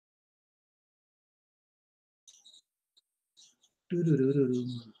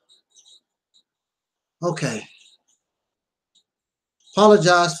Okay.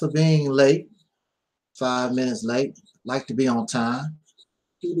 Apologize for being late. 5 minutes late. Like to be on time.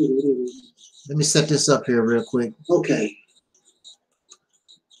 Let me set this up here real quick. Okay.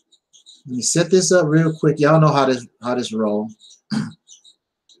 Let me set this up real quick. Y'all know how this roll.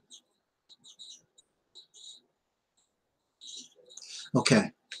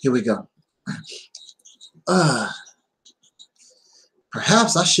 Okay, here we go.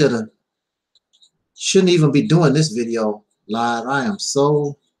 Perhaps I shouldn't even be doing this video live. I am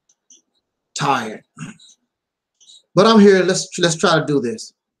so tired. But I'm here. Let's try to do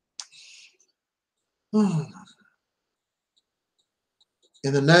this.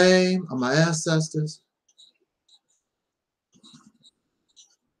 In the name of my ancestors,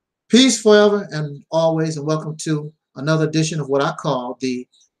 peace forever and always, and welcome to another edition of what I call the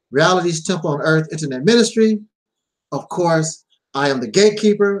Realities Temple on Earth Internet Ministry. Of course, I am the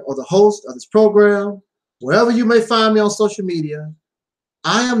gatekeeper or the host of this program. Wherever you may find me on social media,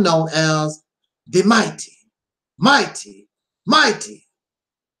 I am known as the mighty, mighty, mighty.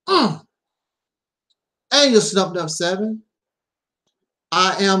 Angel Snuffed Up 7.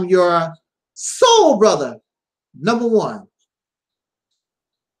 I am your soul brother, number one.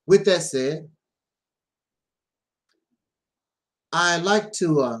 With that said, I like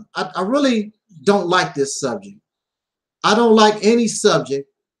to, I really don't like this subject. I don't like any subject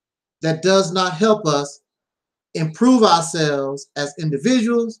that does not help us improve ourselves as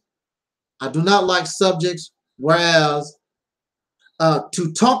individuals. I do not like subjects, whereas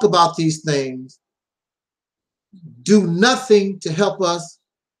to talk about these things do nothing to help us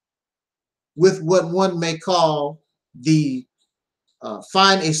with what one may call the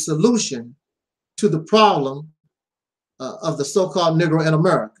find a solution to the problem of the so-called Negro in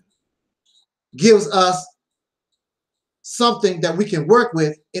America. Gives us something that we can work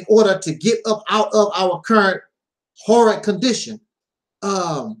with in order to get up out of our current horrid condition.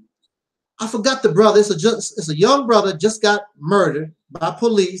 I forgot the brother. It's a young brother just got murdered by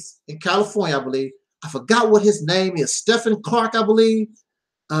police in California, I believe. I forgot what his name is. Stephen Clark, I believe.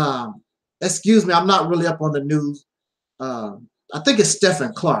 Excuse me, I'm not really up on the news. I think it's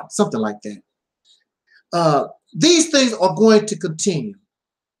Stephen Clark, something like that. These things are going to continue.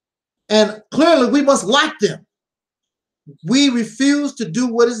 And clearly we must like them. We refuse to do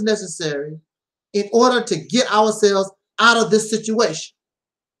what is necessary in order to get ourselves out of this situation.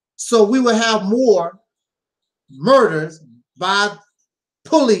 So we will have more murders by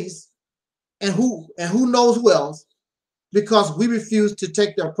police and who knows who else, because we refuse to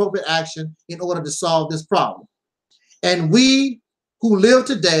take the appropriate action in order to solve this problem. And we who live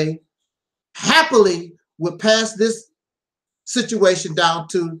today happily will pass this situation down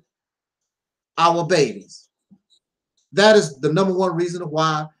to our babies. That is the number one reason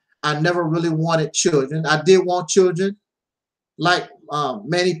why I never really wanted children. I did want children, like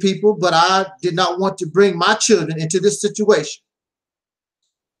many people, but I did not want to bring my children into this situation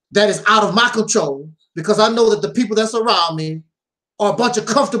that is out of my control, because I know that the people that's around me are a bunch of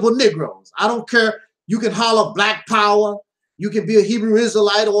comfortable Negroes. I don't care. You can holler Black Power. You can be a Hebrew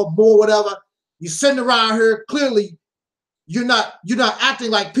Israelite or more, whatever. You're sitting around here. Clearly, you're not acting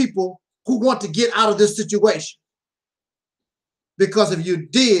like people who want to get out of this situation. Because if you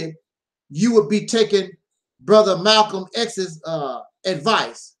did, you would be taking Brother Malcolm X's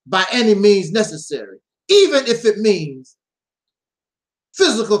advice by any means necessary, even if it means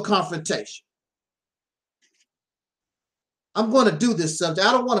physical confrontation. I'm going to do this subject.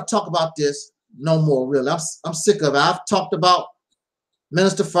 I don't want to talk about this no more, really. I'm sick of it. I've talked about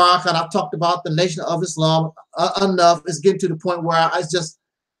Minister Farrakhan. I've talked about the Nation of Islam enough. It's getting to the point where I just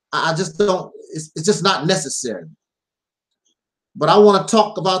don't, it's just not necessary. But I want to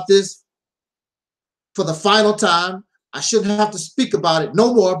talk about this for the final time. I shouldn't have to speak about it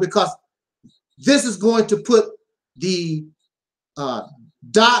no more, because this is going to put the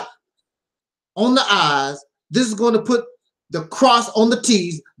dot on the I's. This is going to put the cross on the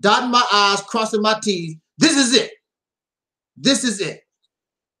T's, dotting my I's, crossing my T's. This is it. This is it.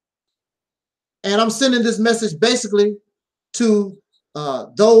 And I'm sending this message basically to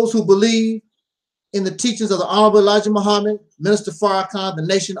those who believe in the teachings of the Honorable Elijah Muhammad, Minister Farrakhan, the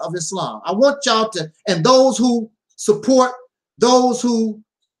Nation of Islam. I want y'all to, and those who support, those who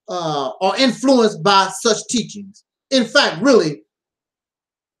are influenced by such teachings. In fact, really,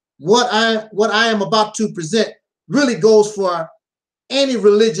 what I am about to present really goes for any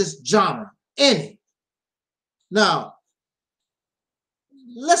religious genre, any. Now,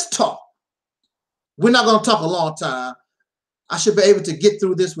 let's talk. We're not going to talk a long time. I should be able to get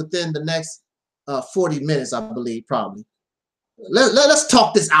through this within the next 40 minutes, I believe, probably. let's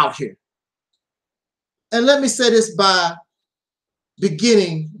talk this out here. And let me say this by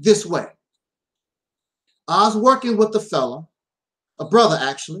beginning this way. I was working with a fella, a brother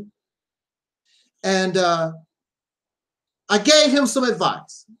actually, and I gave him some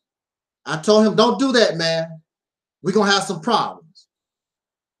advice. I told him, don't do that, man. We're going to have some problems.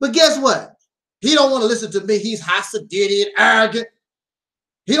 But guess what? He don't want to listen to me. He's high-sedity and arrogant.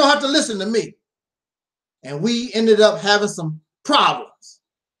 He don't have to listen to me. And we ended up having some problems.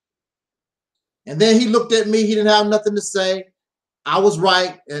 And then he looked at me. He didn't have nothing to say. I was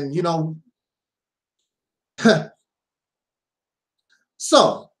right. And, you know,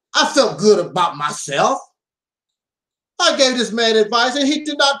 so I felt good about myself. I gave this man advice and he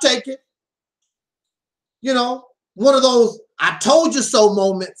did not take it. You know, one of those I told you so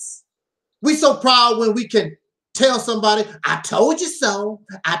moments. We so proud when we can tell somebody, I told you so,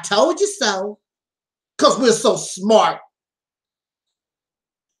 I told you so, because we're so smart.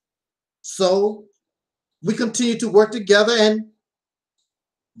 So we continue to work together, and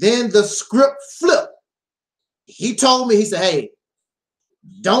then the script flipped. He told me, he said, hey,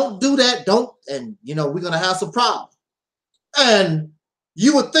 don't do that, don't, and you know, we're gonna have some problems. And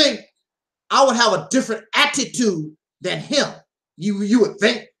you would think I would have a different attitude than him. You would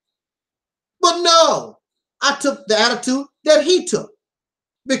think. But no, I took the attitude that he took.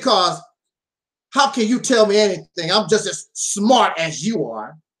 Because how can you tell me anything? I'm just as smart as you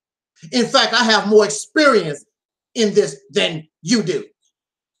are. In fact, I have more experience in this than you do.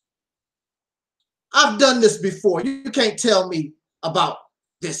 I've done this before. You can't tell me about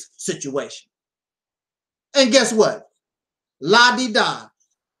this situation. And guess what? La-di-da.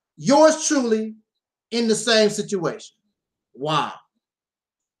 Yours truly in the same situation. Wow.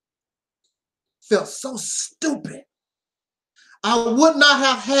 Felt so stupid. I would not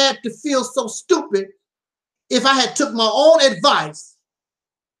have had to feel so stupid if I had took my own advice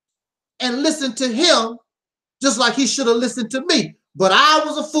and listened to him just like he should have listened to me. But I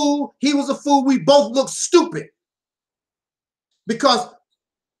was a fool. He was a fool. We both looked stupid because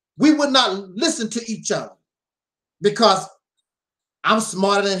we would not listen to each other because I'm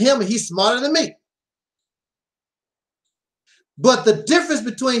smarter than him and he's smarter than me. But the difference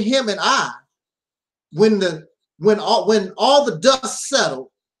between him and I, when all the dust settled,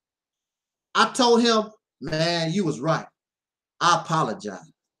 I told him, man, you was right. I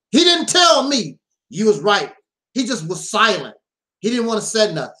apologize. He didn't tell me you was right. He just was silent. He didn't want to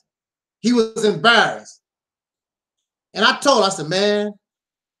say nothing. He was embarrassed. And I told him, I said, man,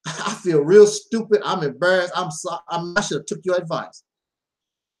 I feel real stupid. I'm embarrassed. I'm sorry. I should have took your advice.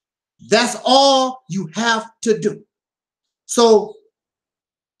 That's all you have to do. So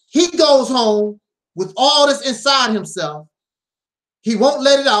he goes home with all this inside himself. He won't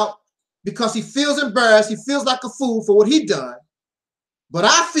let it out because he feels embarrassed. He feels like a fool for what he done. But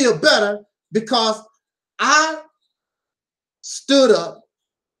I feel better because I stood up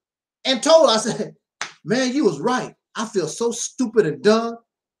and told her, I said, man, you was right. I feel so stupid and dumb.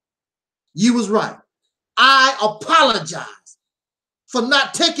 You was right. I apologize for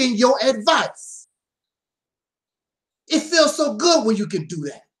not taking your advice. It feels so good when you can do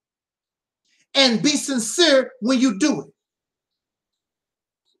that. And be sincere when you do it.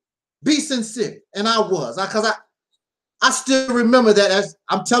 Be sincere. And I was. Because I still remember that. As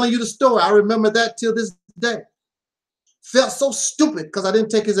I'm telling you the story, I remember that till this day. Felt so stupid because I didn't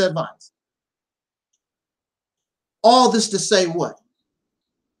take his advice. All this to say what?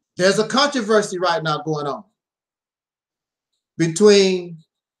 There's a controversy right now going on between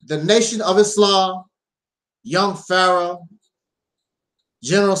the Nation of Islam, young Pharaoh,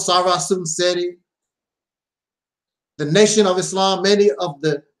 General Sarasum Seti, the Nation of Islam. Many of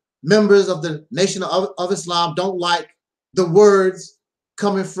the members of the Nation of Islam don't like the words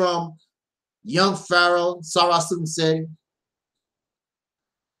coming from young Pharaoh, Sarasum Seti.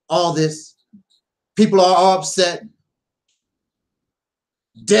 All this. People are upset.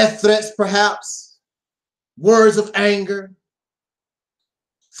 Death threats, perhaps. Words of anger.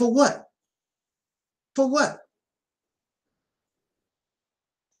 For what? For what?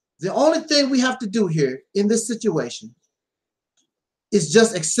 The only thing we have to do here in this situation is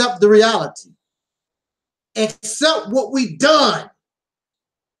just accept the reality. Accept what we've done.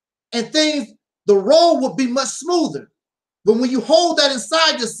 And things, the road would be much smoother. But when you hold that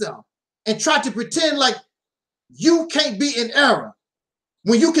inside yourself and try to pretend like you can't be in error,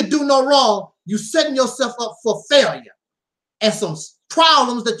 when you can do no wrong, you're setting yourself up for failure and some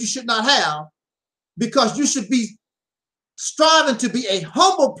problems that you should not have, because you should be striving to be a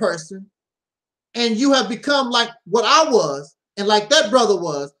humble person, and you have become like what I was and like that brother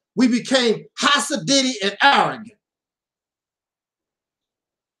was. We became high-sedity and arrogant.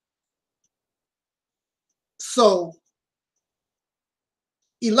 So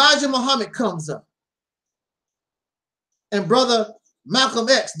Elijah Muhammad comes up, and brother Malcolm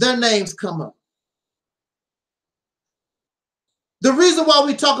X, their names come up. The reason why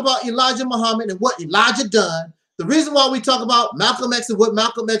we talk about Elijah Muhammad and what Elijah done, the reason why we talk about Malcolm X and what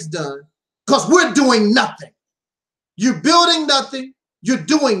Malcolm X done, because we're doing nothing. You're building nothing, you're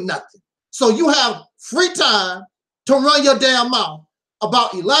doing nothing. So you have free time to run your damn mouth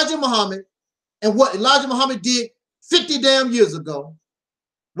about Elijah Muhammad and what Elijah Muhammad did 50 damn years ago,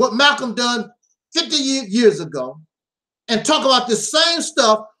 what Malcolm done 50 years ago, and talk about the same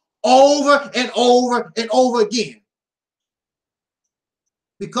stuff over and over and over again.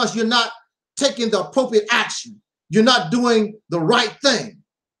 Because you're not taking the appropriate action. You're not doing the right thing.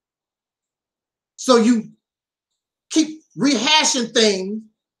 So you keep rehashing things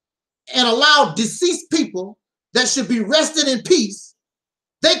and allow deceased people that should be resting in peace.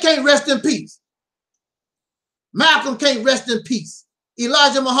 They can't rest in peace. Malcolm can't rest in peace.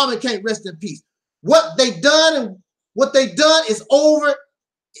 Elijah Muhammad can't rest in peace. What they done and what they done is over.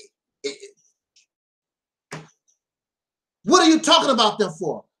 What are you talking about them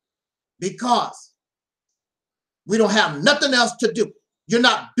for? Because we don't have nothing else to do. You're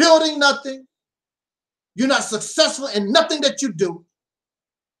not building nothing. You're not successful in nothing that you do.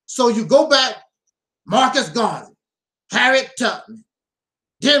 So you go back, Marcus Garvey, Harriet Tubman,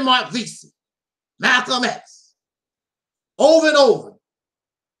 Denmark Vesey, Malcolm X, over and over,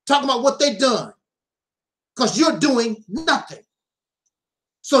 talking about what they done, because you're doing nothing.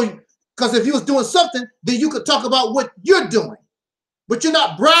 So, because if you was doing something, then you could talk about what you're doing, but you're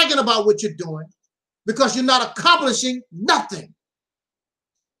not bragging about what you're doing because you're not accomplishing nothing.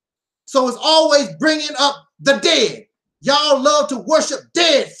 So it's always bringing up the dead. Y'all love to worship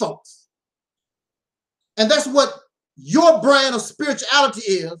dead folks. And that's what your brand of spirituality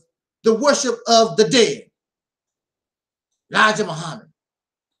is, the worship of the dead. Elijah Muhammad,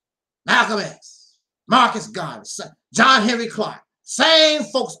 Malcolm X, Marcus Garvey, John Henry Clark, same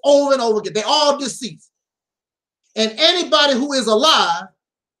folks over and over again. They all deceased. And anybody who is alive,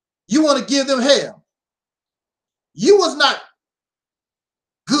 you want to give them hell. You was not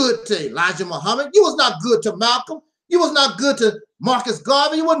good to Elijah Muhammad. You was not good to Malcolm. You was not good to Marcus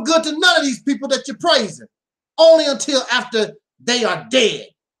Garvey. You wasn't good to none of these people that you're praising. Only until after they are dead.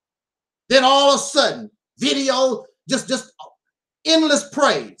 Then all of a sudden, video, just endless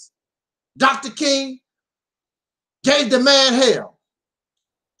praise. Dr. King gave the man hell.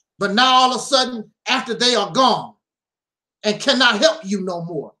 But now all of a sudden, after they are gone and cannot help you no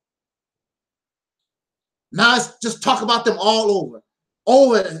more. Now it's just talk about them all over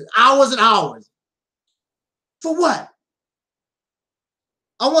hours and hours. For what?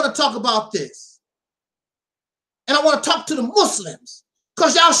 I want to talk about this. And I want to talk to the Muslims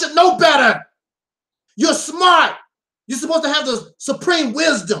because y'all should know better. You're smart. You're supposed to have the supreme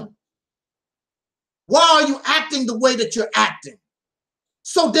wisdom. Why are you acting the way that you're acting?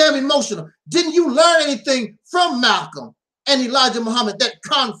 So damn emotional. Didn't you learn anything from Malcolm and Elijah Muhammad, that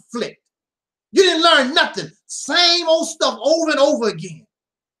conflict? You didn't learn nothing. Same old stuff over and over again.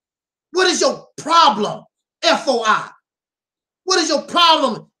 What is your problem, FOI? What is your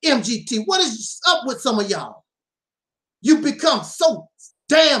problem, MGT? What is up with some of y'all? You become so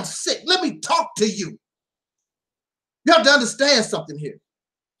damn sick. Let me talk to you. You have to understand something here.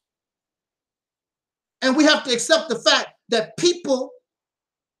 And we have to accept the fact that people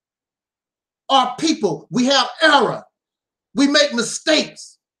are people. We have error. We make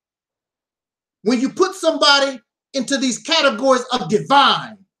mistakes. When you put somebody into these categories of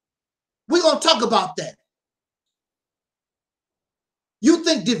divine, we're going to talk about that. You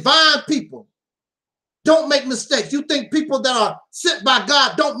think divine people don't make mistakes. You think people that are sent by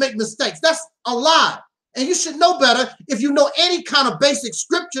God don't make mistakes. That's a lie. And you should know better. If you know any kind of basic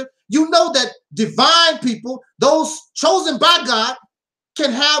scripture, you know that divine people, those chosen by God,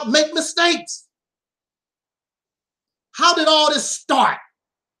 can make mistakes. How did all this start?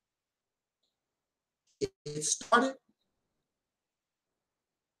 It started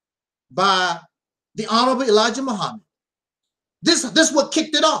by the Honorable Elijah Muhammad. This is what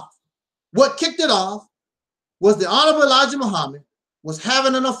kicked it off. What kicked it off was the Honorable Elijah Muhammad was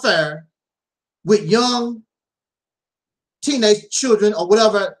having an affair with young teenage children or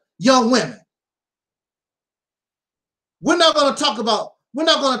whatever, young women. We're not going to talk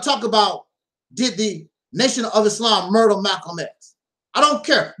about did the Nation of Islam murder Malcolm X. I don't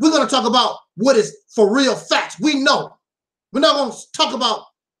care. We're going to talk about what is for real facts. We know. We're not going to talk about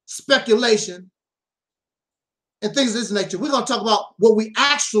speculation and things of this nature. We're going to talk about what we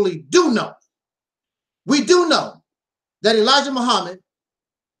actually do know. We do know that Elijah Muhammad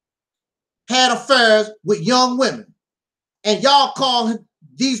had affairs with young women. And y'all call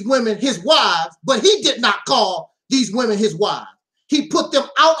these women his wives, but he did not call these women his wives. He put them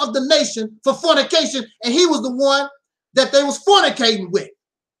out of the nation for fornication, and he was the one that they was fornicating with.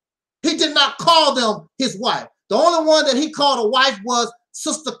 He did not call them his wife. The only one that he called a wife was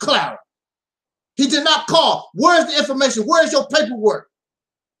Sister Clara. He did not call. Where's the information? Where's your paperwork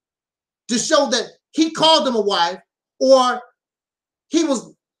to show that he called them a wife, or he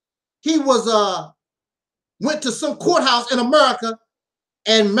went to some courthouse in America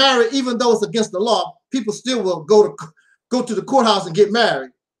and married, even though it's against the law? People still will go to the courthouse and get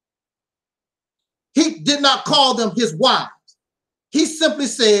married. He did not call them his wives. He simply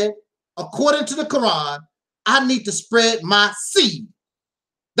said, according to the Quran, I need to spread my seed.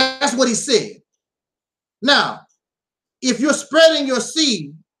 That's what he said. Now, if you're spreading your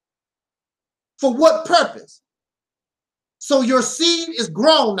seed, for what purpose? So your seed is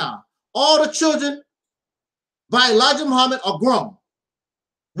grown now. All the children by Elijah Muhammad are grown.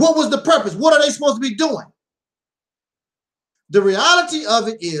 What was the purpose? What are they supposed to be doing? The reality of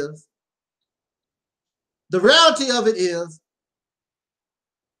it is,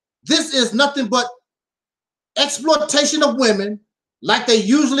 this is nothing but exploitation of women like they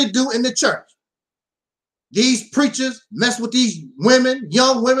usually do in the church. These preachers mess with these women,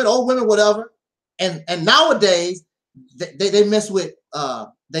 young women, old women, whatever. And nowadays they mess with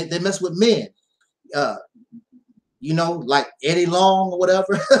they mess with men. You know, like Eddie Long or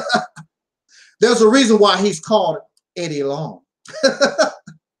whatever. There's a reason why he's called Eddie Long.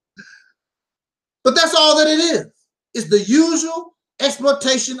 But that's all that it is. It's the usual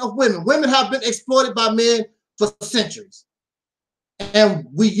exploitation of women. Women have been exploited by men for centuries. And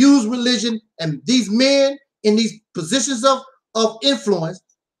we use religion, and these men in these positions of influence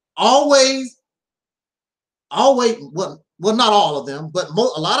always, well, not all of them, but a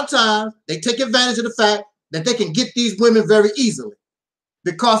lot of times they take advantage of the fact that they can get these women very easily.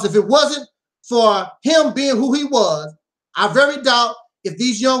 Because if it wasn't for him being who he was, I very doubt if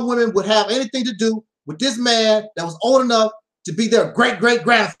these young women would have anything to do with this man that was old enough to be their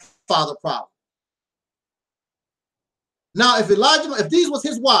great-great-grandfather probably. Now, if these was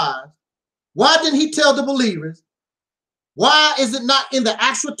his wives, why didn't he tell the believers? Why is it not in the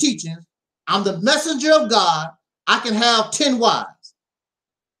actual teachings? I'm the messenger of God. I can have 10 wives.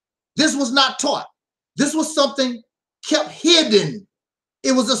 This was not taught. This was something kept hidden.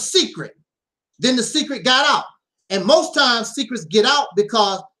 It was a secret. Then the secret got out. And most times secrets get out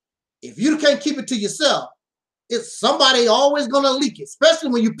because if you can't keep it to yourself, it's somebody always going to leak it, especially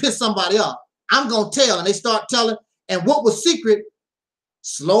when you piss somebody off. I'm going to tell, and they start telling. And what was secret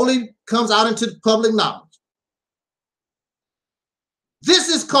slowly comes out into the public knowledge. This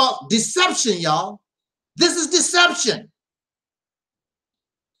is called deception, y'all. This is deception.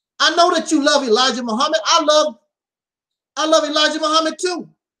 I know that you love Elijah Muhammad. I love Elijah Muhammad too.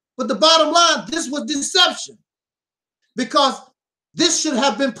 But the bottom line, this was deception. Because this should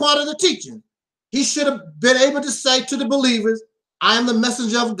have been part of the teaching. He should have been able to say to the believers, I am the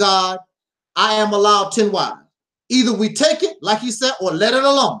messenger of God. I am allowed 10 wives. Either we take it, like he said, or let it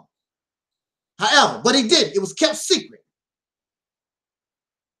alone. However, but he didn't. It was kept secret.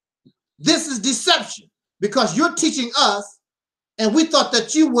 This is deception because you're teaching us, and we thought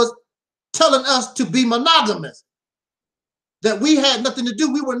that you was telling us to be monogamous, that we had nothing to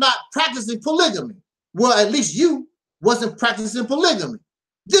do. We were not practicing polygamy. Well, at least you wasn't practicing polygamy.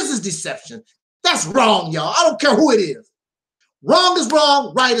 This is deception. That's wrong, y'all. I don't care who it is. Wrong is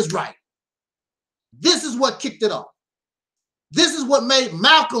wrong, right is right. This is what kicked it off. This is what made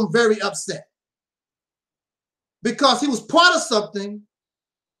Malcolm very upset. Because he was part of something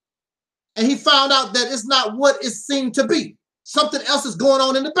and he found out that it's not what it seemed to be. Something else is going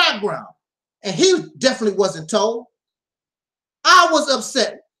on in the background. And he definitely wasn't told. I was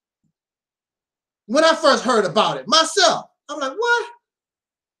upset when I first heard about it myself. I'm like, what?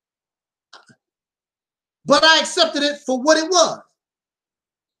 But I accepted it for what it was.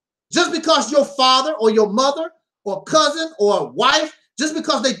 Just because your father or your mother or cousin or wife, just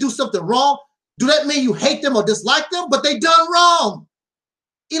because they do something wrong, do that mean you hate them or dislike them? But they done wrong.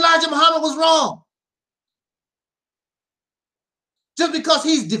 Elijah Muhammad was wrong. Just because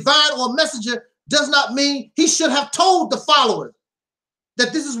he's divine or a messenger does not mean he should have told the followers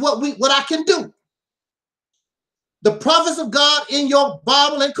that this is what I can do. The prophets of God in your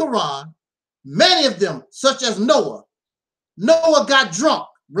Bible and Quran, many of them, such as Noah. Noah got drunk,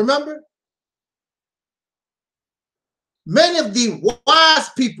 remember? Many of the wise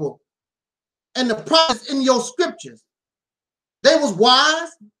people and the prophets in your scriptures, they was wise,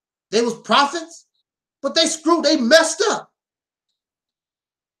 they was prophets, but they messed up.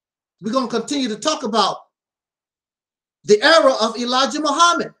 we're going to continue to talk about the era of Elijah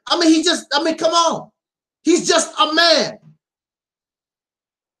Muhammad. I mean, come on. He's just a man.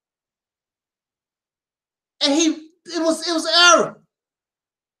 And it was error.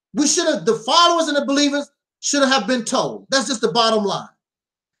 The followers and the believers should have been told. That's just the bottom line.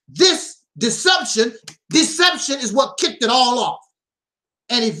 This deception is what kicked it all off.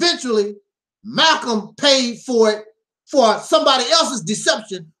 And eventually, Malcolm paid for it, for somebody else's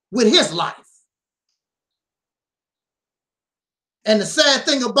deception with his life. And the sad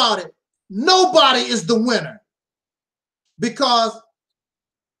thing about it, nobody is the winner, because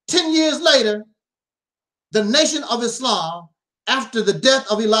 10 years later, the Nation of Islam, after the death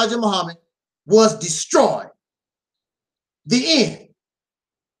of Elijah Muhammad, was destroyed. The end.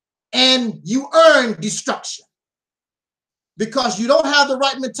 And you earn destruction because you don't have the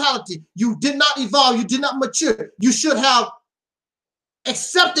right mentality. You did not evolve. You did not mature. You should have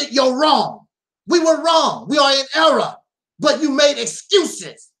accepted your wrong. We were wrong. We are in error. But you made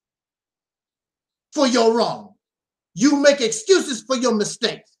excuses for your wrong. You make excuses for your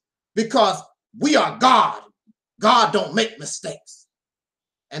mistakes because we are God. God don't make mistakes.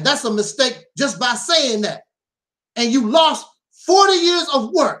 And that's a mistake just by saying that. And you lost 40 years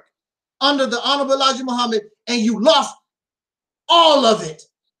of work under the Honorable Elijah Muhammad, and you lost all of it.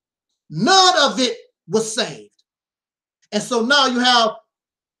 None of it was saved. And so now you have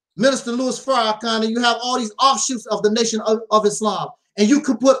Minister Louis Farrakhan, and you have all these offshoots of the Nation of Islam. And you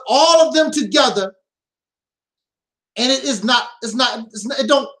could put all of them together, and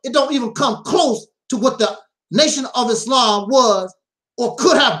it don't even come close to what the Nation of Islam was or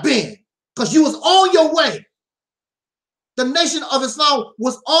could have been, because you was on your way. The Nation of Islam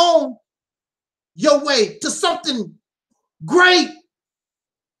was on your way to something great,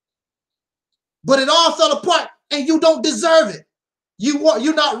 but it all fell apart, and you don't deserve it.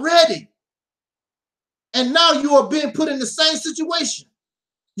 You're not ready. And now you are being put in the same situation.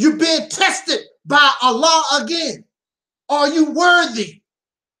 You're being tested by Allah again. Are you worthy?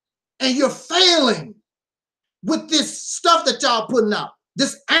 And you're failing with this stuff that y'all putting out.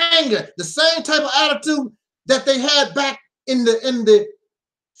 This anger, the same type of attitude that they had back in the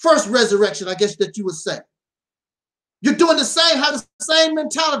first resurrection, I guess that you would say. You're doing the same, have the same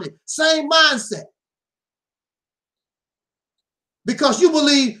mentality, same mindset. Because you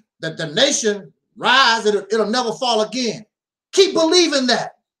believe that the nation rise, it'll never fall again. Keep believing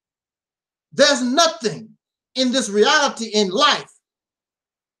that. There's nothing in this reality in life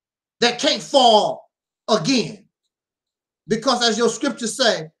that can't fall again. Because as your scriptures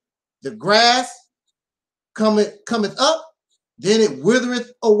say, the grass cometh up, then it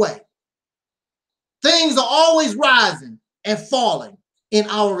withereth away. Things are always rising and falling in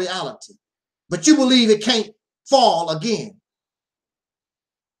our reality. But you believe it can't fall again.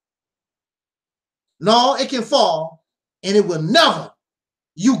 No, it can fall, and it will never.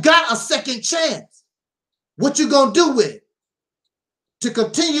 You got a second chance. What you gonna do with it? To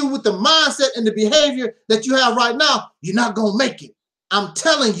continue with the mindset and the behavior that you have right now, you're not gonna make it. I'm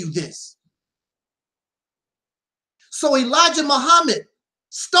telling you this. So Elijah Muhammad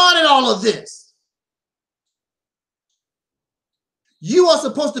started all of this. You are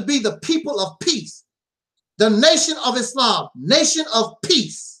supposed to be the people of peace, the Nation of Islam, nation of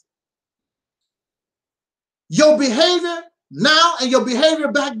peace. Your behavior now and your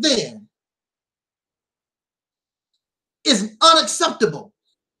behavior back then is unacceptable.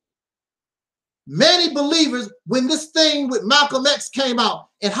 Many believers, when this thing with Malcolm X came out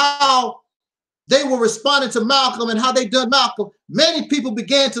and how they were responding to Malcolm and how they done Malcolm, many people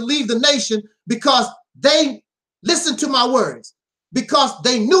began to leave the nation because they listened to my words, because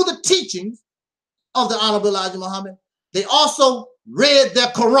they knew the teachings of the Honorable Elijah Muhammad. They also read their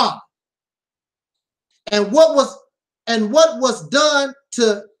Quran. And what was done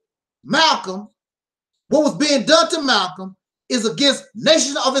to Malcolm, what was being done to Malcolm is against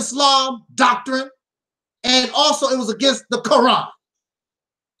Nation of Islam doctrine, and also it was against the Quran.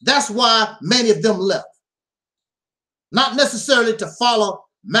 That's why many of them left. Not necessarily to follow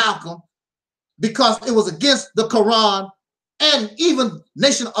Malcolm, because it was against the Quran and even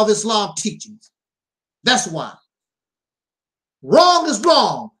Nation of Islam teachings. That's why. Wrong is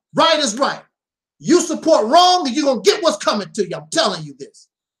wrong, right is right. You support wrong and you're going to get what's coming to you. I'm telling you this.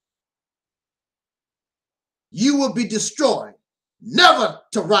 You will be destroyed, never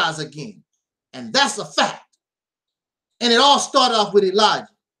to rise again. And that's a fact. And it all started off with Elijah.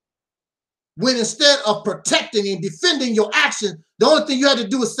 When instead of protecting and defending your actions, the only thing you had to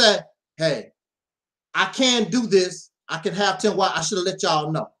do is say, hey, I can't do this. I can have 10 wives. I should have let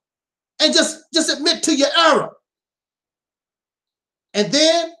y'all know. And just admit to your error. And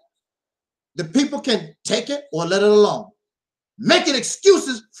then the people can take it or let it alone. Making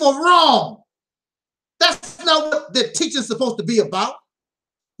excuses for wrong. That's not what the teaching's supposed to be about.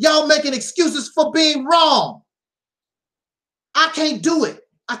 Y'all making excuses for being wrong. I can't do it.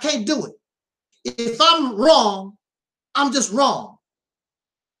 I can't do it. If I'm wrong, I'm just wrong.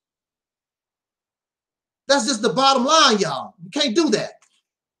 That's just the bottom line, y'all. You can't do that.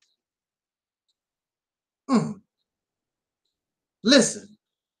 Listen.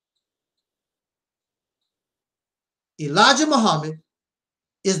 Elijah Muhammad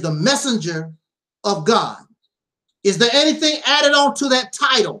is the messenger of God. Is there anything added on to that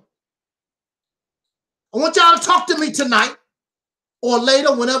title? I want y'all to talk to me tonight or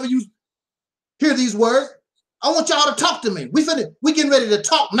later, whenever you hear these words. I want y'all to talk to me. We getting ready to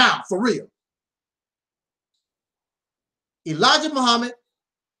talk now, for real. Elijah Muhammad,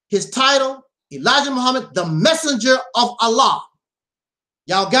 his title, Elijah Muhammad, the messenger of Allah.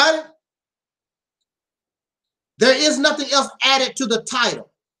 Y'all got it? There is nothing else added to the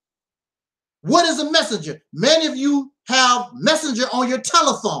title. What is a messenger? Many of you have messenger on your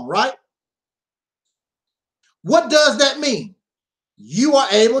telephone, right? What does that mean? You are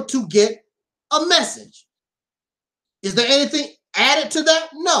able to get a message. Is there anything added to that?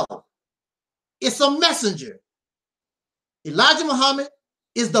 No. It's a messenger. Elijah Muhammad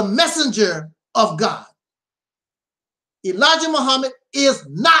is the messenger of God. Elijah Muhammad is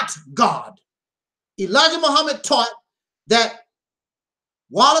not God. Elijah Muhammad taught that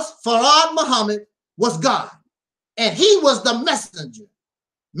Wallace Farad Muhammad was God, and he was the messenger,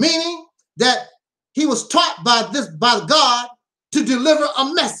 meaning that he was taught by God to deliver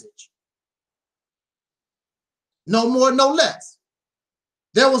a message. No more, no less.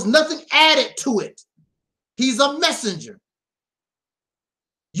 There was nothing added to it. He's a messenger.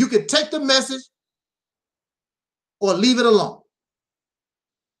 You could take the message or leave it alone.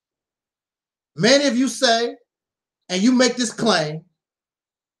 Many of you say, and you make this claim,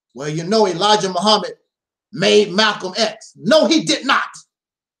 well, you know Elijah Muhammad made Malcolm X. No, he did not.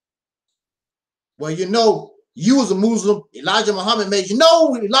 Well, you know, you as a Muslim, Elijah Muhammad made you.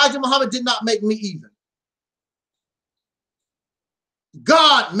 No, Elijah Muhammad did not make me either.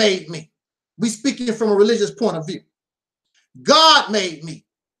 God made me. We speaking from a religious point of view. God made me.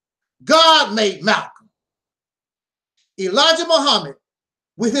 God made Malcolm. Elijah Muhammad,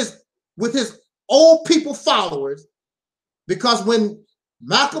 with his old people followers, because when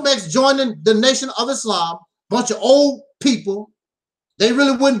Malcolm X joined the Nation of Islam, bunch of old people, they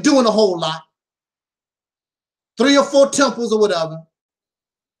really weren't doing a whole lot. 3 or 4 temples or whatever.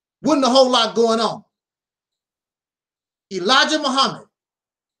 Wasn't a whole lot going on. Elijah Muhammad,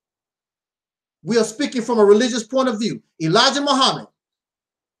 we are speaking from a religious point of view. Elijah Muhammad,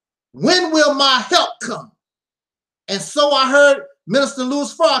 when will my help come? And so I heard Minister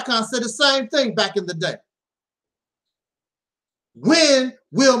Louis Farrakhan say the same thing back in the day. When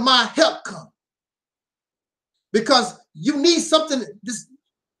will my help come? Because you need something,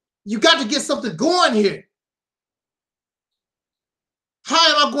 you got to get something going here.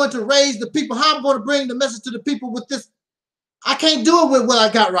 How am I going to raise the people? How am I going to bring the message to the people with this? I can't do it with what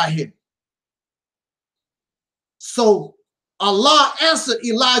I got right here. So Allah answered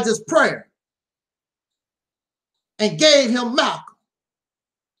Elijah's prayer and gave him Malcolm.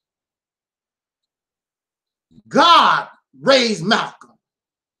 God raised Malcolm.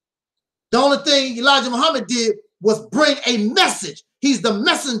 The only thing Elijah Muhammad did was bring a message. He's the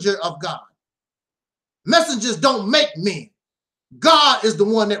messenger of God. Messengers don't make men. God is the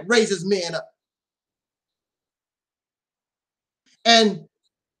one that raises men up. And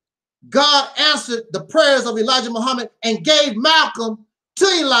God answered the prayers of Elijah Muhammad and gave Malcolm to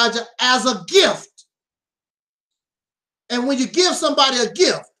Elijah as a gift. And when you give somebody a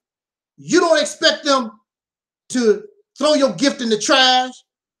gift, you don't expect them to throw your gift in the trash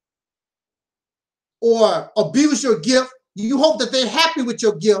or abuse your gift. You hope that they're happy with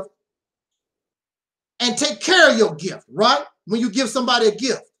your gift and take care of your gift, right? When you give somebody a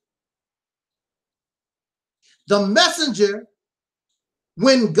gift. The messenger,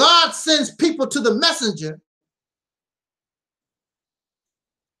 when God sends people to the messenger,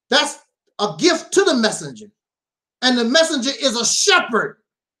 that's a gift to the messenger. And the messenger is a shepherd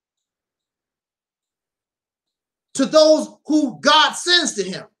to those who God sends to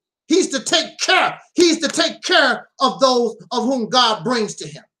him. He's to take care. He's to take care of those of whom God brings to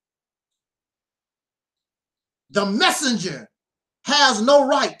him. The messenger has no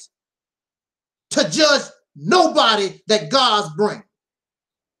right to judge nobody that God's bring.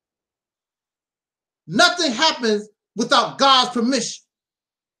 Nothing happens without God's permission.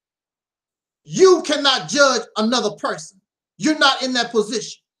 You cannot judge another person. You're not in that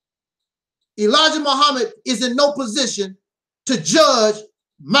position. Elijah Muhammad is in no position to judge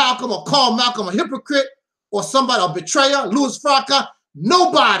Malcolm or call Malcolm a hypocrite or somebody, a betrayer, Louis Farrakhan.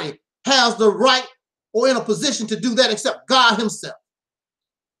 Nobody has the right or in a position to do that except God himself.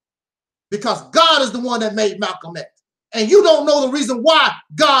 Because God is the one that made Malcolm X. And you don't know the reason why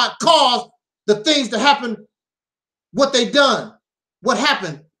God caused the things to happen, what they done, what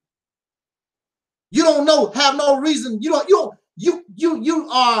happened. You don't know, have no reason. You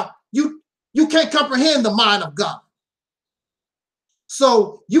can't comprehend the mind of God.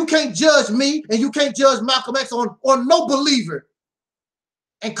 So you can't judge me and you can't judge Malcolm X or no believer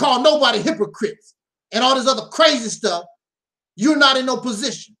and call nobody hypocrites and all this other crazy stuff. You're not in no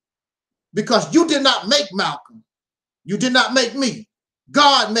position because you did not make Malcolm. You did not make me.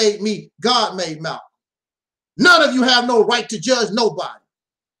 God made me. God made Malcolm. None of you have no right to judge nobody.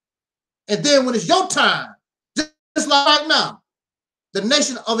 And then when it's your time, just like right now, the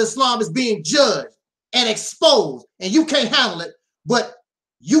Nation of Islam is being judged and exposed, and you can't handle it, but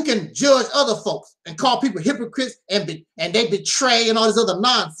you can judge other folks and call people hypocrites and they betray and all this other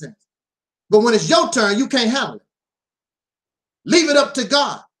nonsense. But when it's your turn, you can't handle it. Leave it up to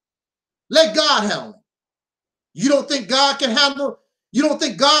God. Let God handle it. You don't think God can handle, you don't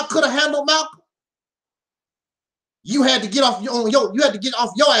think God could have handled Malcolm? You had to get off you had to get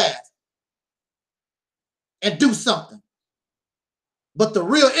off your ass and do something. But the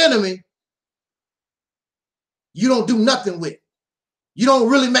real enemy, you don't do nothing with. You don't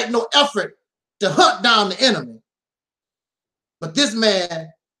really make no effort to hunt down the enemy. But this man,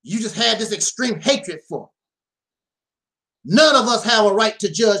 you just had this extreme hatred for. None of us have a right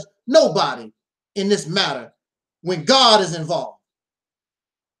to judge nobody in this matter when God is involved.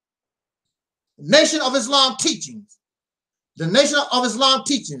 Nation of Islam teachings. The Nation of Islam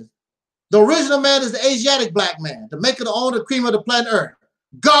teachings. The original man is the Asiatic black man, the maker, the owner, the cream of the planet Earth,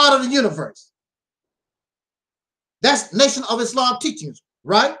 God of the universe. That's Nation of Islam teachings,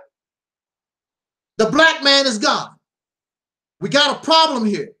 right? The black man is God. We got a problem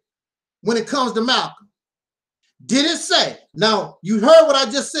here when it comes to Malcolm. Did it say, now you heard what I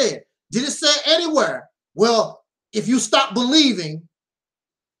just said, did it say anywhere, well, if you stop believing,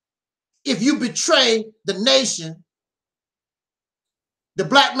 if you betray the nation, the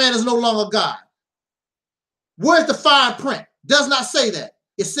black man is no longer God? Where's the fine print? Does not say that.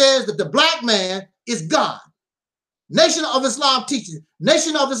 It says that the black man is God. Nation of Islam teachings.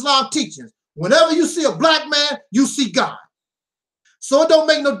 Nation of Islam teachings. Whenever you see a black man, you see God. So it don't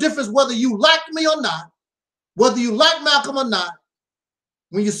make no difference whether you like me or not, whether you like Malcolm or not.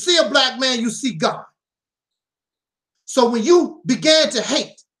 When you see a black man, you see God. So when you began to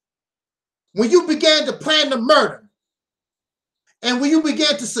hate, when you began to plan the murder, and when you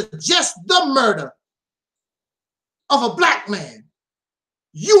began to suggest the murder of a black man,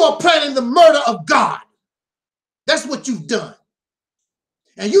 you are planning the murder of God. That's what you've done.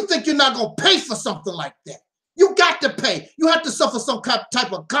 And you think you're not going to pay for something like that. You got to pay. You have to suffer some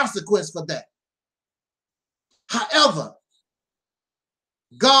type of consequence for that. However,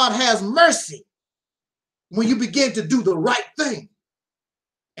 God has mercy when you begin to do the right thing.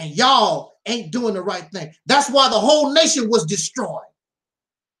 And y'all ain't doing the right thing. That's why the whole nation was destroyed.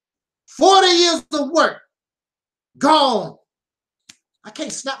 40 years of work gone. I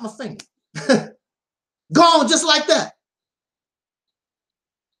can't snap my finger. Gone just like that.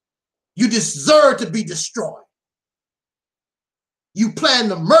 You deserve to be destroyed. You planned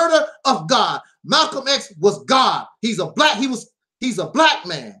the murder of God. Malcolm X was God. He's a black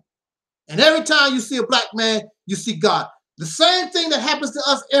man. And every time you see a black man, you see God. The same thing that happens to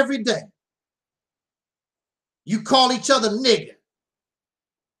us every day. You call each other nigger.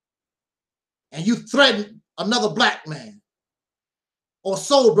 And you threaten another black man. Or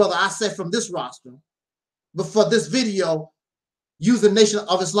soul brother, I said from this roster. But for this video, use the Nation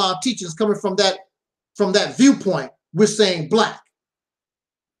of Islam teachings coming from that viewpoint, we're saying black.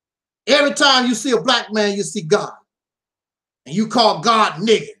 Every time you see a black man, you see God. And you call God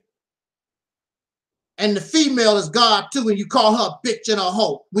nigger. And the female is God too, and you call her a bitch and a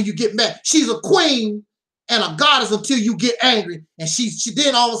hoe when you get mad. She's a queen and a goddess until you get angry. And she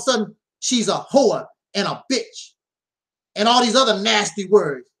then all of a sudden, she's a whore and a bitch. And all these other nasty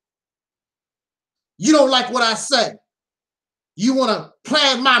words. You don't like what I say. You want to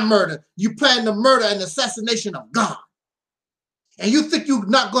plan my murder. You plan the murder and assassination of God. And you think you're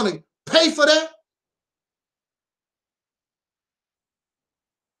not going to pay for that?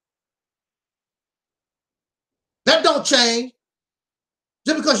 That don't change.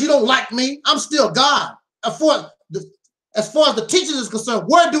 Just because you don't like me, I'm still God. As far as the teaching is concerned,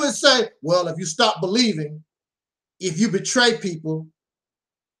 where do it say, well, if you stop believing, if you betray people,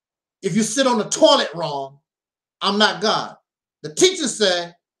 if you sit on the toilet wrong, I'm not God. The teacher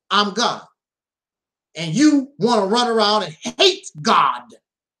said, I'm God. And you want to run around and hate God,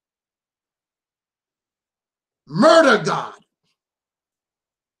 murder God.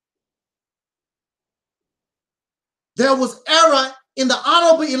 There was error in the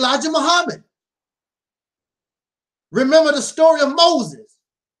Honorable Elijah Muhammad. Remember the story of Moses.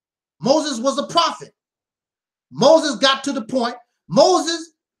 Moses was a prophet. Moses got to the point.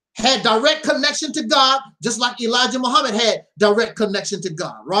 Moses had direct connection to God, just like Elijah Muhammad had direct connection to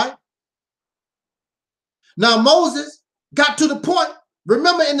God, right? Now Moses got to the point,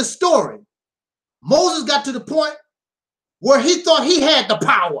 remember in the story, Moses got to the point where he thought he had the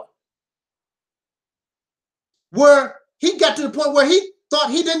power. Where he got to the point where he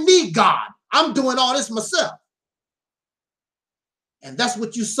thought he didn't need God. I'm doing all this myself. And that's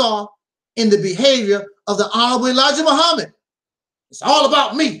what you saw in the behavior of the Honorable Elijah Muhammad. It's all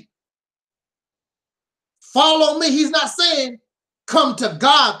about me. Follow me. He's not saying, come to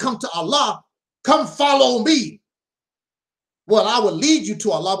God, come to Allah, come follow me. Well, I will lead you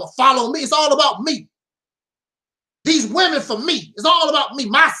to Allah, but follow me. It's all about me. These women for me. It's all about me.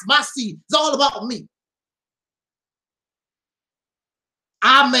 My seed. It's all about me.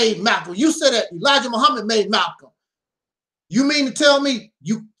 I made Malcolm. You said that Elijah Muhammad made Malcolm. You mean to tell me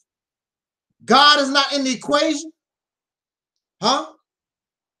God is not in the equation? Huh?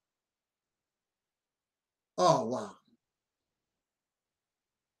 Oh, wow.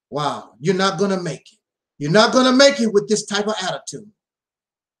 Wow. You're not going to make it. You're not going to make it with this type of attitude.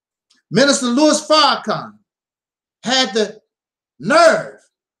 Minister Louis Farrakhan had the nerve,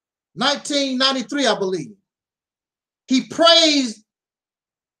 1993, I believe. He praised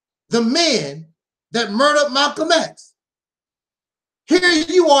the men that murdered Malcolm X. Here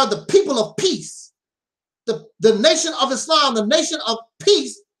you are, the people of peace, the nation of Islam, the nation of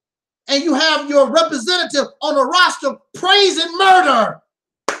peace, and you have your representative on the roster praising murder.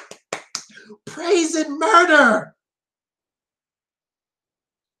 Praising murder.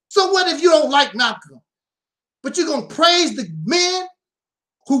 So what if you don't like Malcolm? But you're going to praise the men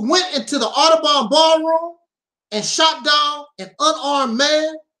who went into the Audubon ballroom and shot down an unarmed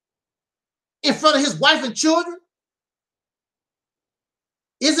man in front of his wife and children?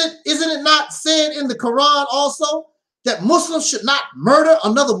 Isn't it not said in the Quran also that Muslims should not murder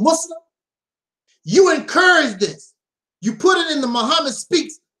another Muslim? You encourage this. You put it in the Muhammad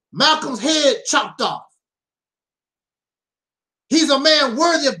Speaks, Malcolm's head chopped off. He's a man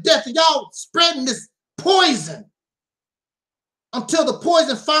worthy of death, and y'all spreading this poison until the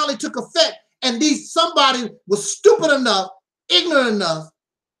poison finally took effect, and somebody was stupid enough, ignorant enough,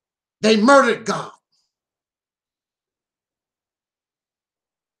 they murdered God.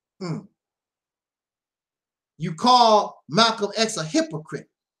 You call Malcolm X a hypocrite.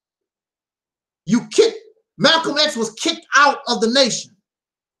 Malcolm X was kicked out of the nation.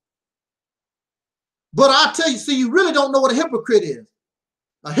 But I tell you, see, you really don't know what a hypocrite is.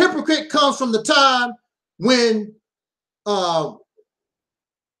 A hypocrite comes from the time when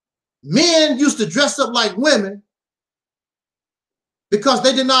men used to dress up like women because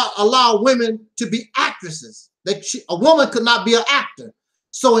they did not allow women to be actresses. A woman could not be an actor.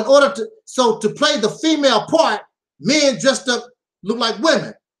 So in order to play the female part, men dressed up, look like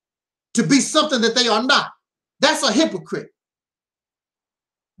women, to be something that they are not. That's a hypocrite.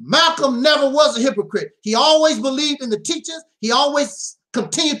 Malcolm never was a hypocrite. He always believed in the teachings. He always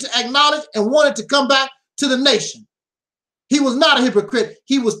continued to acknowledge and wanted to come back to the nation. He was not a hypocrite.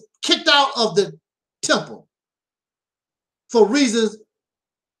 He was kicked out of the temple for reasons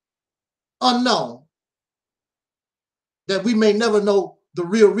unknown that we may never know the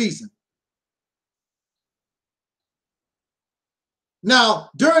real reason. Now,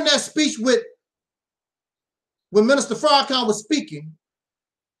 during that speech when Minister Farrakhan was speaking,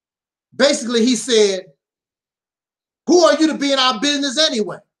 basically he said, who are you to be in our business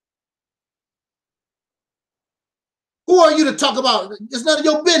anyway? Who are you to talk about? It's none of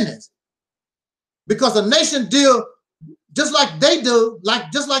your business. Because a nation deal just like they do,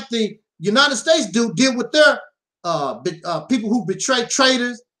 just like the United States deal with their people who betray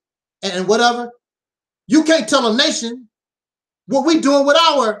traitors and whatever. You can't tell a nation what we're doing with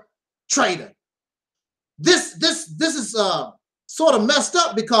our traitor. This is sort of messed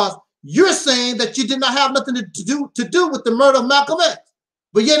up because you're saying that you did not have nothing to do with the murder of Malcolm X.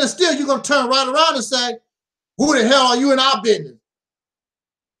 But yet and still you're going to turn right around and say, who the hell are you in our business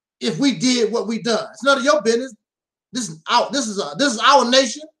if we did what we done? It's none of your business. This is our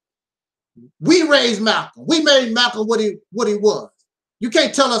nation. We raised Malcolm. We made Malcolm what he was. You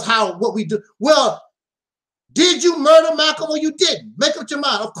can't tell us what we do. Well, Did you murder Malcolm or you didn't? Make up your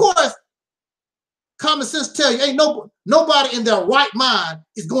mind. Of course, common sense tell you, ain't nobody in their right mind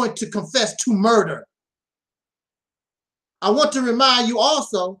is going to confess to murder. I want to remind you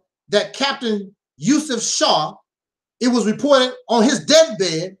also that Captain Yusuf Shah, it was reported on his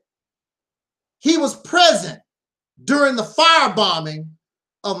deathbed, he was present during the firebombing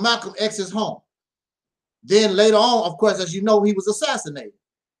of Malcolm X's home. Then later on, of course, as you know, he was assassinated.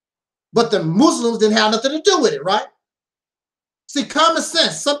 But the Muslims didn't have nothing to do with it, right? See, common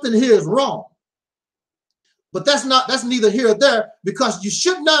sense, something here is wrong. But that's neither here or there, because you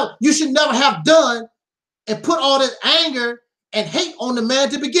should never have done and put all this anger and hate on the man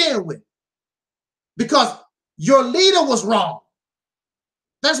to begin with. Because your leader was wrong.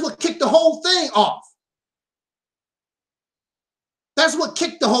 That's what kicked the whole thing off. That's what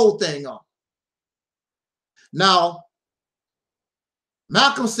kicked the whole thing off. Now,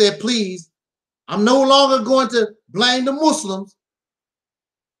 Malcolm said, please, I'm no longer going to blame the Muslims,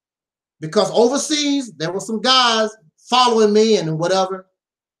 because overseas, there were some guys following me and whatever.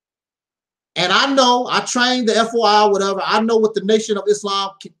 And I know, I trained the FOI, whatever. I know what the Nation of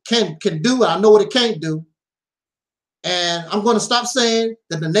Islam can do, and I know what it can't do. And I'm going to stop saying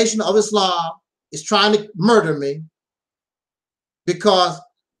that the Nation of Islam is trying to murder me, because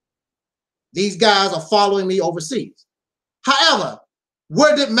these guys are following me overseas. However,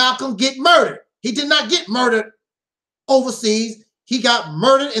 where did Malcolm get murdered? He did not get murdered overseas. He got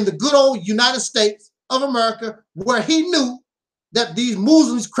murdered in the good old United States of America, where he knew that these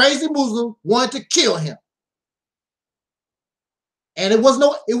Muslims, crazy Muslims, wanted to kill him. And it was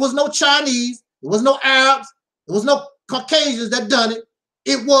no Chinese, it was no Arabs, it was no Caucasians that done it.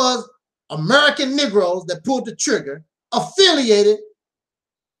 It was American Negroes that pulled the trigger, affiliated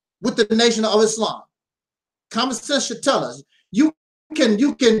with the Nation of Islam. Common sense should tell us, you can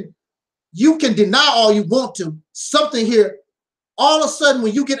deny all you want to. Something here, all of a sudden,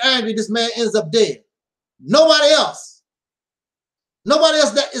 when you get angry, this man ends up dead. Nobody else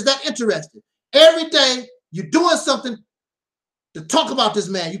that is that interested. Every day you're doing something to talk about this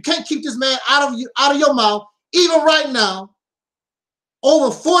man. You can't keep this man out of your mouth. Even right now,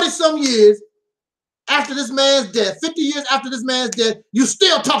 over 40-some years after this man's death, 50 years after this man's death, you're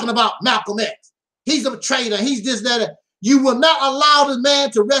still talking about Malcolm X. He's a traitor. He's this, that. You will not allow this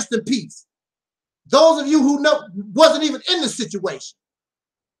man to rest in peace. Those of you who know wasn't even in the situation,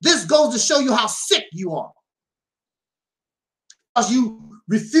 this goes to show you how sick you are. Because you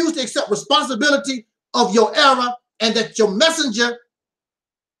refuse to accept responsibility of your error, and that your messenger,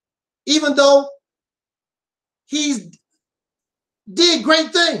 even though he did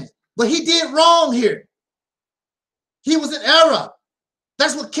great things, but he did wrong here. He was in error.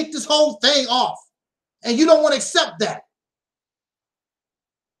 That's what kicked this whole thing off. And you don't want to accept that.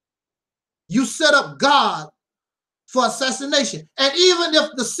 You set up God for assassination. And even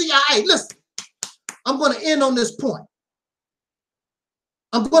if the CIA, listen, I'm going to end on this point.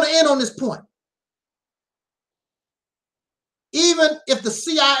 I'm going to end on this point. Even if the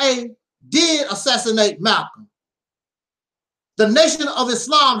CIA did assassinate Malcolm, the Nation of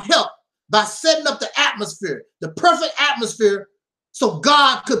Islam helped by setting up the atmosphere, the perfect atmosphere, so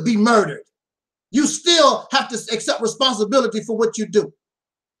God could be murdered. You still have to accept responsibility for what you do.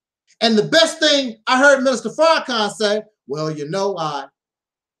 And the best thing I heard Minister Farrakhan say, well, you know,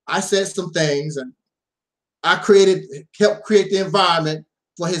 I said some things and I helped create the environment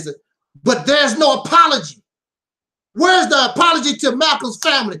for his, but there's no apology. Where's the apology to Malcolm's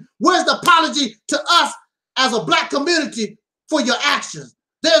family? Where's the apology to us as a Black community for your actions?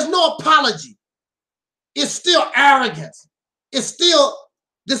 There's no apology. It's still arrogance. It's still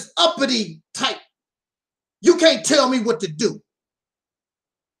this uppity type. You can't tell me what to do.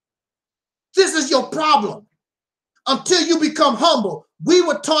 This is your problem. Until you become humble. We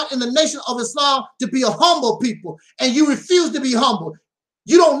were taught in the Nation of Islam to be a humble people, and you refuse to be humble.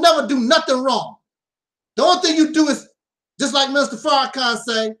 You don't never do nothing wrong. The only thing you do is, just like Mr. Farrakhan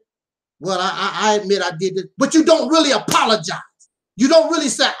say, well, I admit I did this, but you don't really apologize. You don't really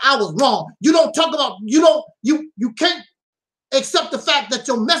say I was wrong. You don't talk about, you can't accept the fact that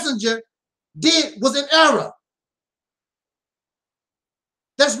your messenger was in error.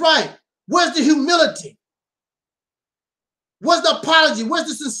 That's right. Where's the humility? Where's the apology? Where's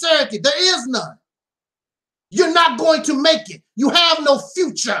the sincerity? There is none. You're not going to make it. You have no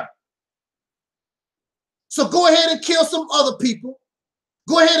future. So go ahead and kill some other people.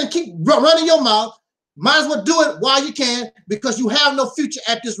 Go ahead and keep running your mouth. Might as well do it while you can, because you have no future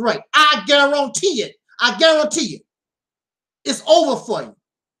at this rate. I guarantee it. I guarantee it. It's over for you.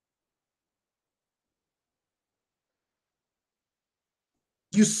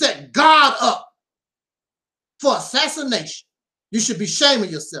 You set God up for assassination. You should be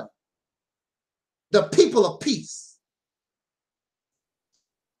shaming yourself. The people of peace.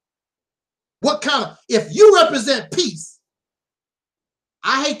 What kind of, if you represent peace,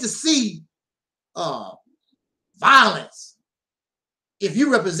 I hate to see violence. If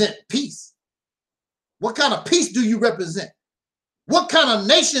you represent peace, what kind of peace do you represent? What kind of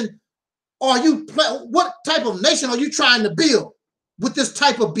nation are you, what type of nation are you trying to build with this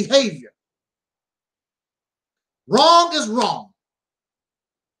type of behavior? Wrong is wrong.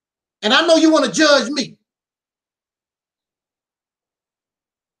 And I know you want to judge me.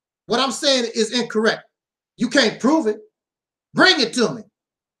 What I'm saying is incorrect. You can't prove it. Bring it to me.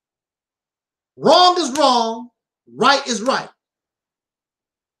 Wrong is wrong. Right is right.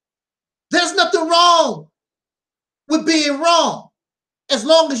 There's nothing wrong with being wrong as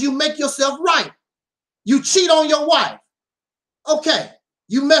long as you make yourself right. You cheat on your wife. Okay,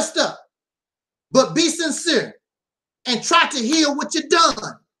 you messed up. But be sincere and try to heal what you've done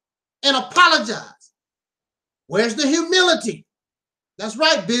and apologize. Where's the humility? That's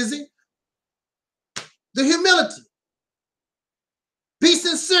right, Busy. The humility. Be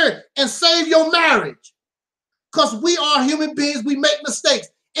sincere and save your marriage. Because we are human beings, we make mistakes,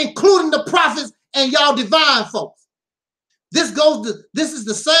 including the prophets and y'all divine folks. This is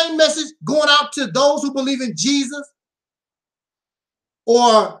the same message going out to those who believe in Jesus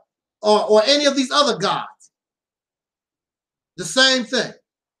or any of these other gods. The same thing.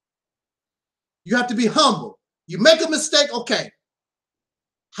 You have to be humble. You make a mistake, okay.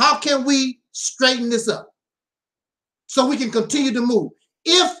 How can we straighten this up so we can continue to move?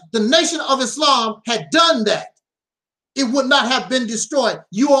 If the Nation of Islam had done that, it would not have been destroyed.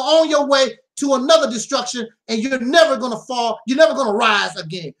 You are on your way to another destruction and you're never going to fall. You're never going to rise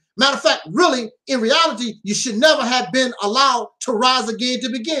again. Matter of fact, really, in reality, you should never have been allowed to rise again to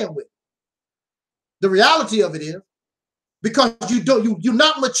begin with. The reality of it is because you're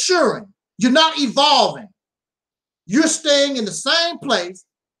not maturing. You're not evolving. You're staying in the same place,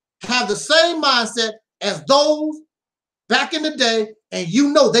 have the same mindset as those back in the day, and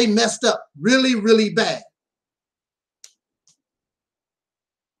you know they messed up really, really bad.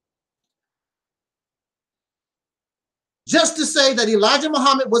 Just to say that Elijah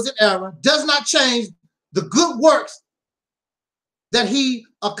Muhammad was in error does not change the good works that he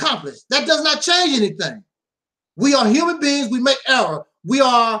accomplished. That does not change anything. We are human beings. We make error. We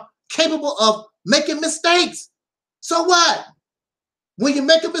are capable of making mistakes. So what? When you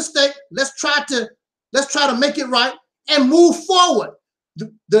make a mistake, let's try to make it right and move forward.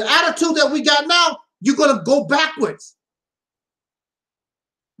 The attitude that we got now, you're going to go backwards.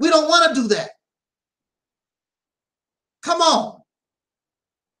 We don't want to do that. Come on.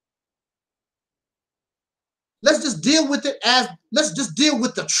 Let's just deal with it let's just deal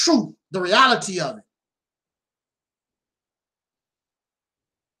with the truth, the reality of it.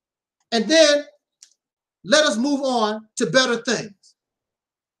 And then let us move on to better things.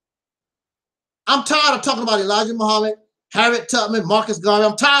 I'm tired of talking about Elijah Muhammad, Harriet Tubman, Marcus Garvey.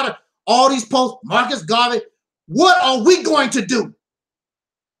 I'm tired of all these posts, Marcus Garvey. What are we going to do?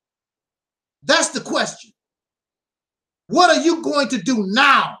 That's the question. What are you going to do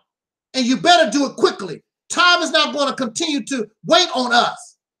now? And you better do it quickly. Time is not going to continue to wait on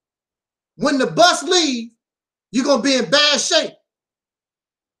us. When the bus leaves, you're going to be in bad shape.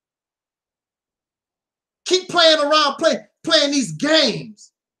 Keep playing around, playing these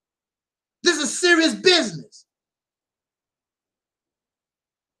games. This is serious business.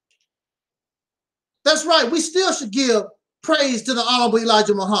 That's right. We still should give praise to the Honorable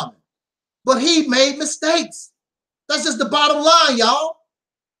Elijah Muhammad. But he made mistakes. That's just the bottom line, y'all.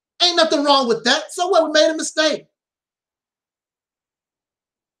 Ain't nothing wrong with that. So what? We made a mistake.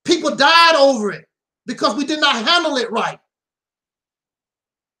 People died over it because we did not handle it right.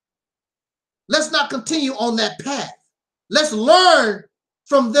 Let's not continue on that path. Let's learn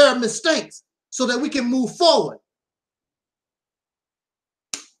from their mistakes so that we can move forward.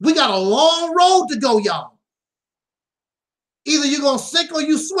 We got a long road to go, y'all. Either you're going to sink or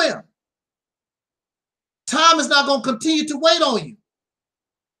you swim. Time is not going to continue to wait on you.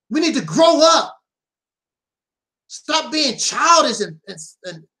 We need to grow up. Stop being childish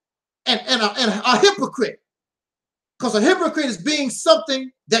and a hypocrite. Because a hypocrite is being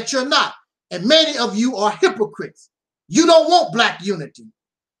something that you're not. And many of you are hypocrites. You don't want black unity.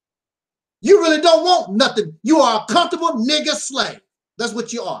 You really don't want nothing. You are a comfortable nigger slave. That's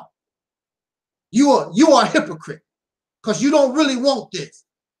what you are. You are a hypocrite because you don't really want this.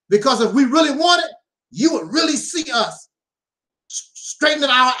 Because if we really want it, you would really see us straightening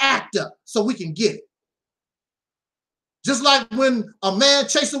our act up so we can get it. Just like when a man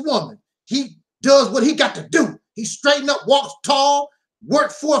chases a woman, he does what he got to do. He straightened up, walks tall,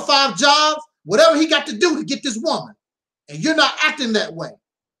 worked 4 or 5 jobs, whatever he got to do to get this woman. And you're not acting that way.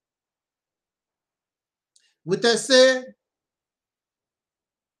 With that said,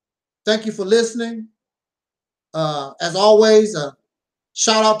 thank you for listening. As always,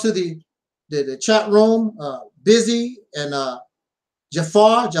 shout out to the chat room, Busy and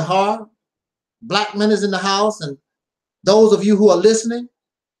Jahar, Black men is in the house, and those of you who are listening.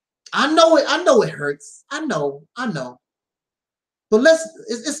 I know it hurts. I know. But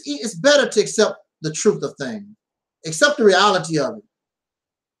it's better to accept the truth of things. Accept the reality of it.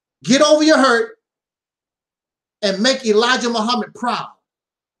 Get over your hurt and make Elijah Muhammad proud.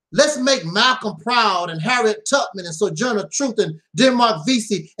 Let's make Malcolm proud, and Harriet Tubman and Sojourner Truth and Denmark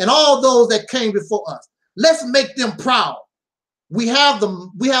Vesey and all those that came before us. Let's make them proud. We have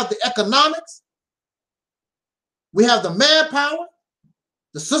the economics. We have the manpower,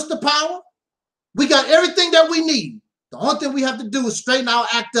 the sister power. We got everything that we need. The only thing we have to do is straighten our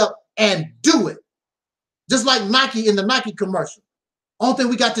act up and do it. Just like Nike in the Nike commercial. Only thing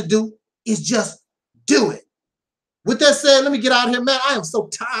we got to do is just do it. With that said, let me get out of here, man. I am so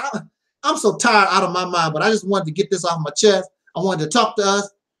tired. I'm so tired out of my mind, but I just wanted to get this off my chest. I wanted to talk to us.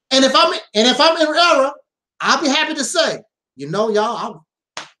 And if I'm in error, I'll be happy to say, you know, y'all,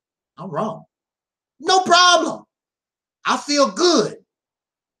 I'm wrong. No problem. I feel good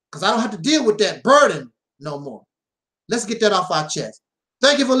because I don't have to deal with that burden no more. Let's get that off our chest.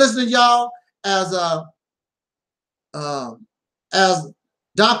 Thank you for listening, y'all. As Don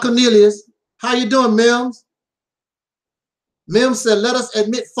Cornelius, how you doing, Mims? Mims said, let us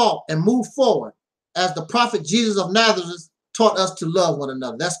admit fault and move forward as the prophet Jesus of Nazareth taught us to love one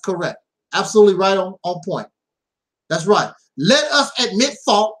another. That's correct. Absolutely right on point. That's right. Let us admit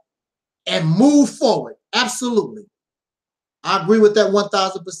fault and move forward. Absolutely. I agree with that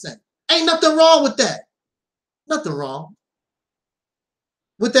 1000%. Ain't nothing wrong with that. Nothing wrong.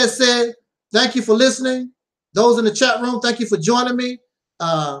 With that said, thank you for listening. Those in the chat room, thank you for joining me.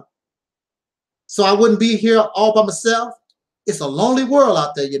 So I wouldn't be here all by myself. It's a lonely world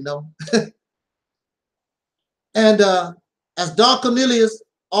out there, you know. And as Don Cornelius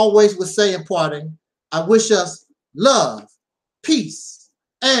always would say in parting, I wish us love, peace,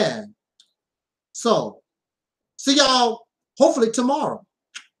 and soul. See y'all hopefully tomorrow.